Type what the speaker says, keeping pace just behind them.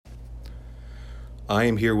I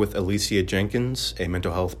am here with Alicia Jenkins, a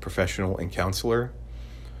mental health professional and counselor.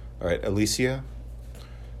 All right, Alicia,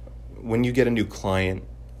 when you get a new client,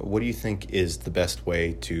 what do you think is the best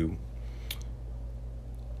way to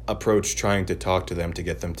approach trying to talk to them to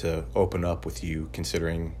get them to open up with you,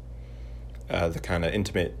 considering the kind of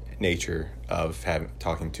intimate nature of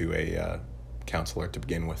talking to a counselor to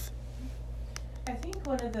begin with? I think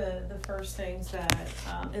one of the first things that,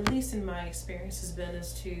 at least in my experience, has been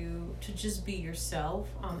is to just be yourself.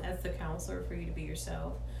 As the counselor, for you to be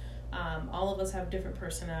yourself. All of us have different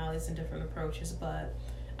personalities and different approaches, but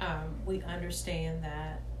we understand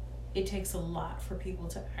that it takes a lot for people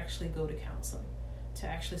to actually go to counseling, to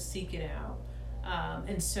actually seek it out.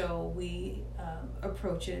 And so we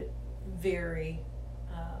approach it very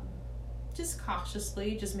just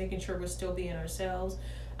cautiously, just making sure we're still being ourselves.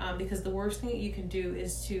 Because the worst thing that you can do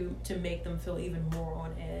is to make them feel even more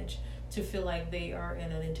on edge, to feel like they are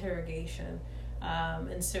in an interrogation.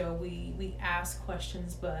 And so we ask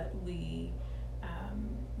questions, but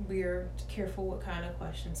we're careful what kind of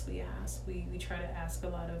questions we ask. We try to ask a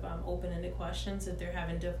lot of open-ended questions. If they're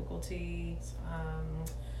having difficulty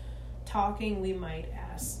talking, we might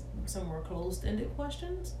ask some more closed-ended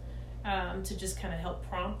questions to just kind of help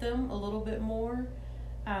prompt them a little bit more.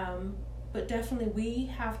 But definitely we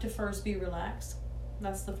have to first be relaxed.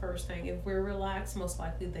 That's the first thing. If we're relaxed, most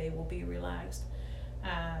likely they will be relaxed.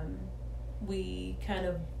 We kind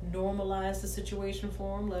of normalize the situation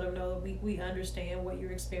for them, let them know that we understand what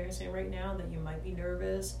you're experiencing right now, that you might be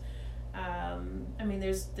nervous. I mean,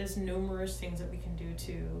 there's numerous things that we can do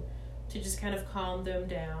to just kind of calm them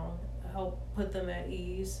down, help put them at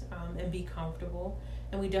ease, and be comfortable.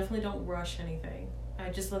 And we definitely don't rush anything. I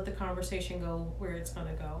just let the conversation go where it's going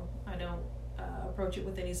to go. I don't approach it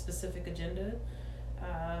with any specific agenda,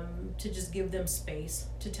 to just give them space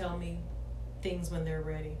to tell me things when they're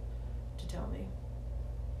ready to tell me.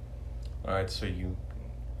 All right, so you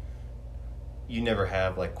never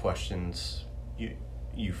have like questions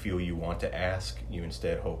you feel you want to ask. You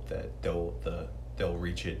instead hope that they'll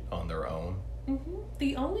reach it on their own. Mm-hmm.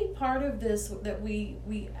 The only part of this that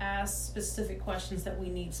we ask specific questions that we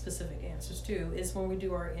need specific answers to is when we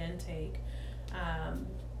do our intake,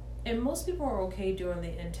 and most people are okay during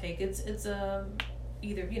the intake. It's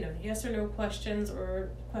either yes or no questions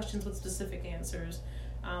or questions with specific answers,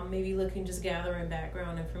 maybe looking just gathering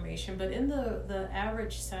background information. But in the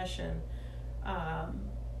average session,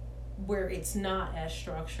 where it's not as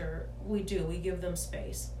structured, we give them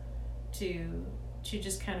space to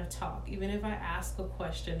just kind of talk. Even if I ask a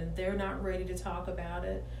question and they're not ready to talk about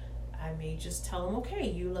it, I may just tell them, okay,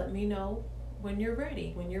 you let me know when you're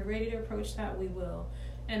ready. When you're ready to approach that, we will.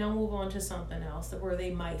 And I'll move on to something else where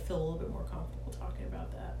they might feel a little bit more comfortable talking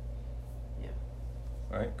about that. Yeah.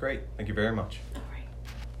 All right, great. Thank you very much.